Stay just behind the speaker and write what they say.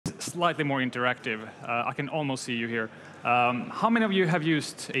slightly more interactive. I can almost see you here. How many of you have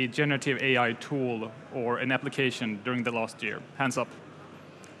used a generative AI tool or an application during the last year? Hands up.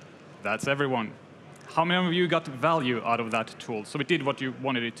 That's everyone. How many of you got value out of that tool? So it did what you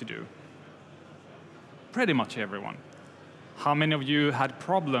wanted it to do? Pretty much everyone. How many of you had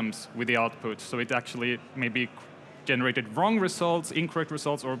problems with the output? So it actually maybe generated wrong results, incorrect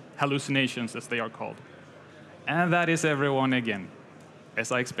results, or hallucinations, as they are called. And that is everyone again,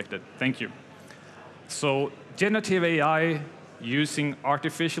 as I expected. Thank you. So generative AI using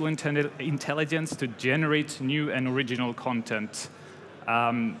artificial intelligence to generate new and original content.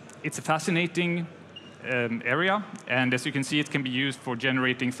 It's a fascinating area, and as you can see, it can be used for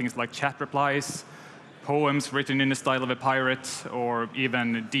generating things like chat replies, poems written in the style of a pirate, or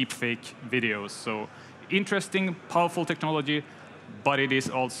even deepfake videos. So interesting, powerful technology, but it is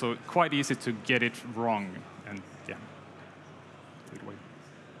also quite easy to get it wrong. And yeah, take it away.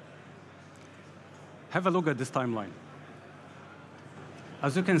 Have a look at this timeline.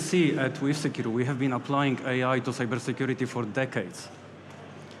 As you can see at WithSecure, we have been applying AI to cybersecurity for decades.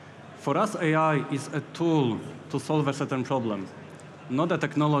 For us, AI is a tool to solve a certain problem, not a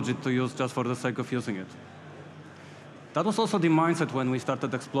technology to use just for the sake of using it. That was also the mindset when we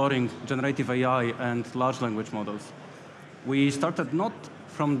started exploring generative AI and large language models. We started not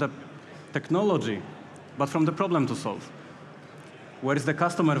from the technology, but from the problem to solve. Where is the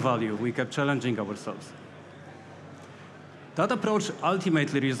customer value? We kept challenging ourselves. That approach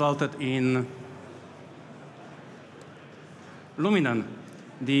ultimately resulted in Luminen,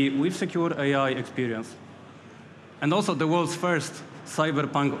 the WithSecure AI experience, and also the world's first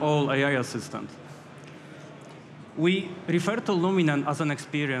cyberpunk all AI assistant. We refer to Luminen as an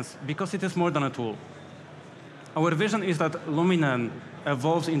experience because it is more than a tool. Our vision is that Luminen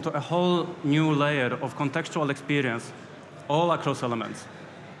evolves into a whole new layer of contextual experience all across elements.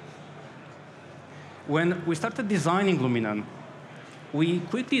 When we started designing Luminen, we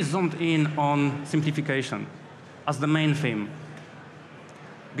quickly zoomed in on simplification as the main theme.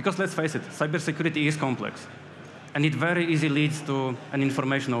 Because let's face it, cybersecurity is complex, and it very easily leads to an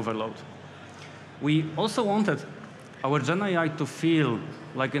information overload. We also wanted our Gen AI to feel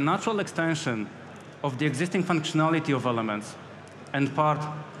like a natural extension of the existing functionality of elements and part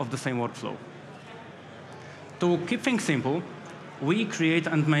of the same workflow. To keep things simple, we create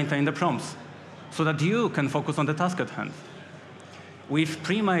and maintain the prompts so that you can focus on the task at hand. With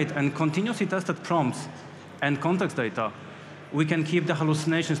pre-made and continuously tested prompts and context data, we can keep the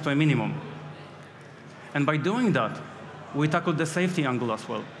hallucinations to a minimum. And by doing that, we tackled the safety angle as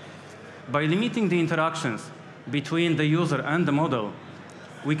well. By limiting the interactions between the user and the model,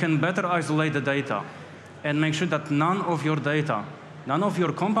 we can better isolate the data and make sure that none of your data, none of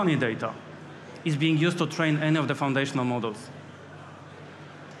your company data, is being used to train any of the foundational models.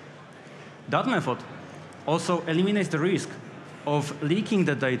 That method also eliminates the risk of leaking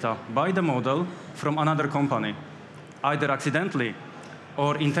the data by the model from another company, either accidentally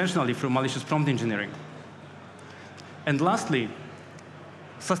or intentionally through malicious prompt engineering. And lastly,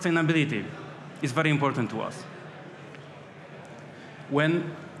 sustainability is very important to us.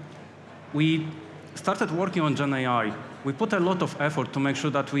 When we started working on Gen AI, we put a lot of effort to make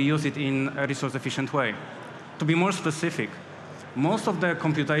sure that we use it in a resource-efficient way. To be more specific, most of the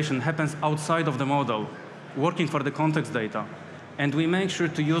computation happens outside of the model, working for the context data. And we make sure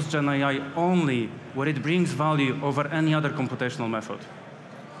to use Gen AI only where it brings value over any other computational method.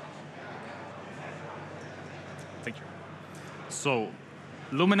 Thank you. So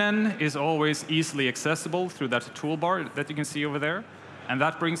Luminen is always easily accessible through that toolbar that you can see over there. And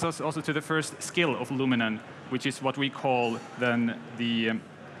that brings us also to the first skill of Luminen, which is what we call then the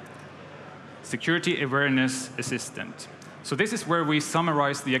Security Awareness Assistant. So this is where we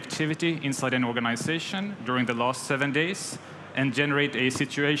summarize the activity inside an organization during the last 7 days and generate a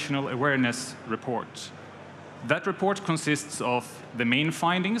situational awareness report. That report consists of the main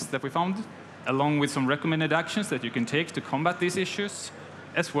findings that we found, along with some recommended actions that you can take to combat these issues,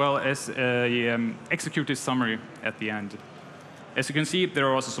 as well as an executive summary at the end. As you can see, there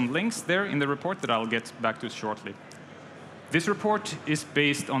are also some links there in the report that I'll get back to shortly. This report is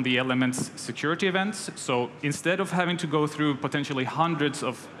based on the element's security events, so instead of having to go through potentially hundreds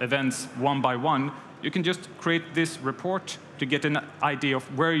of events one by one, you can just create this report to get an idea of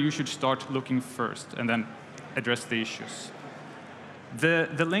where you should start looking first and then address the issues.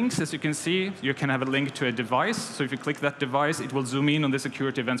 The links, as you can see, you can have a link to a device. So if you click that device, it will zoom in on the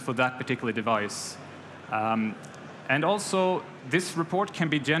security events for that particular device. And also, this report can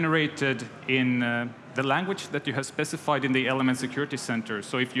be generated in the language that you have specified in the Element Security Center.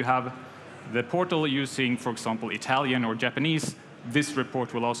 So if you have the portal using, for example, Italian or Japanese, this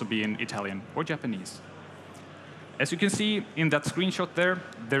report will also be in Italian or Japanese. As you can see in that screenshot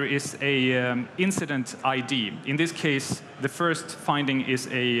there is a incident ID. In this case, the first finding is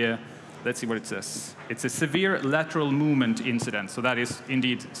a, let's see what it says. It's a severe lateral movement incident. So that is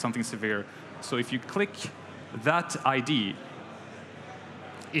indeed something severe. So if you click that ID,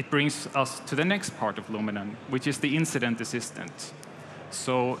 it brings us to the next part of Luminen, which is the incident assistant.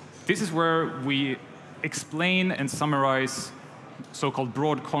 So this is where we explain and summarize so-called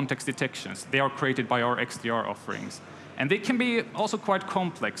broad context detections. They are created by our XDR offerings. And they can be also quite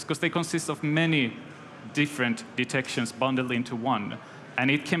complex because they consist of many different detections bundled into one. And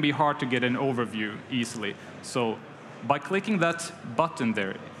it can be hard to get an overview easily. So by clicking that button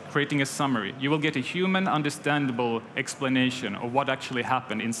there, creating a summary, you will get a human understandable explanation of what actually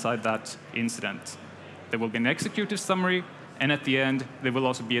happened inside that incident. There will be an executive summary, and at the end, there will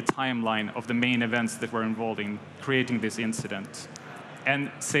also be a timeline of the main events that were involved in creating this incident. And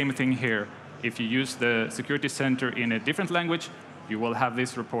same thing here. If you use the Security Center in a different language, you will have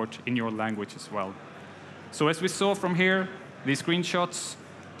this report in your language as well. So as we saw from here, these screenshots,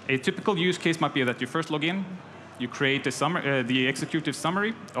 a typical use case might be that you first log in, you create a the executive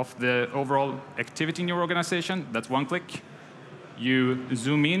summary of the overall activity in your organization. That's one click. You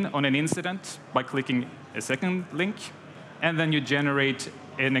zoom in on an incident by clicking a second link, and then you generate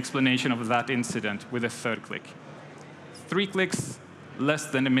an explanation of that incident with a third click. 3 clicks, less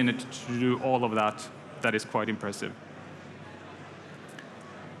than a minute to do all of that. That is quite impressive.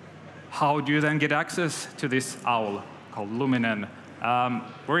 How do you then get access to this owl called Luminen?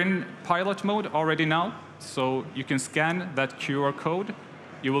 We're in pilot mode already now, so you can scan that QR code.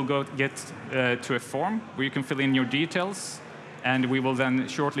 You will get to a form where you can fill in your details, and we will then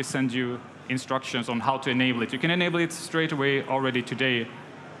shortly send you instructions on how to enable it. You can enable it straight away already today.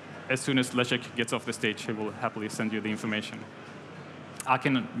 As soon as Leszek gets off the stage, he will happily send you the information. I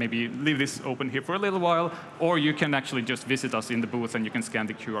can maybe leave this open here for a little while, or you can actually just visit us in the booth and you can scan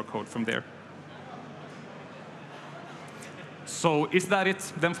the QR code from there. So is that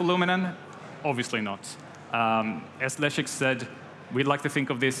it then for Luminen? Obviously not. As Leszek said, we'd like to think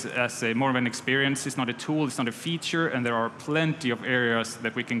of this as more of an experience. It's not a tool, it's not a feature, and there are plenty of areas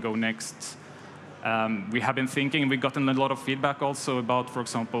that we can go next. We have been thinking, we've gotten a lot of feedback also about, for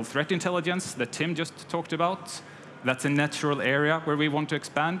example, threat intelligence that Tim just talked about. That's a natural area where we want to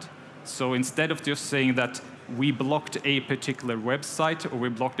expand. So instead of just saying that we blocked a particular website or we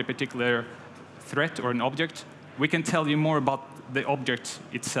blocked a particular threat or an object, we can tell you more about the object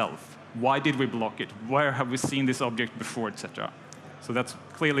itself. Why did we block it? Where have we seen this object before, etc. So that's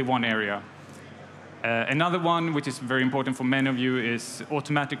clearly one area. Another one, which is very important for many of you, is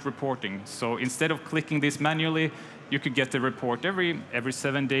automatic reporting. So instead of clicking this manually, you could get the report every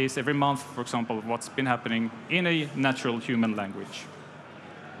 7 days, every month, for example, of what's been happening in a natural human language.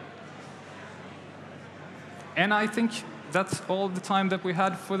 And I think that's all the time that we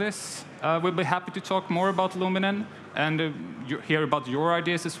had for this. We'll be happy to talk more about Luminen and hear about your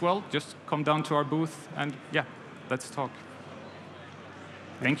ideas as well. Just come down to our booth and, yeah, let's talk.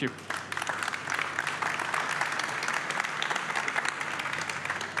 Thank you.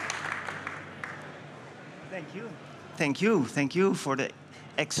 Thank you. Thank you. Thank you for the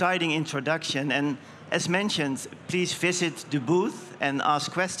exciting introduction. And as mentioned, please visit the booth and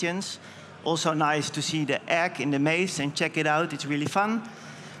ask questions. Also nice to see the egg in the maze and check it out. It's really fun.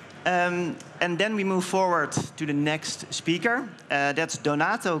 And then we move forward to the next speaker. That's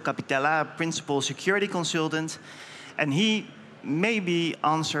Donato Capitella, Principal Security Consultant. And he maybe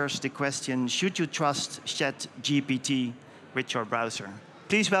answers the question, should you trust ChatGPT with your browser?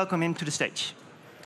 Please welcome him to the stage.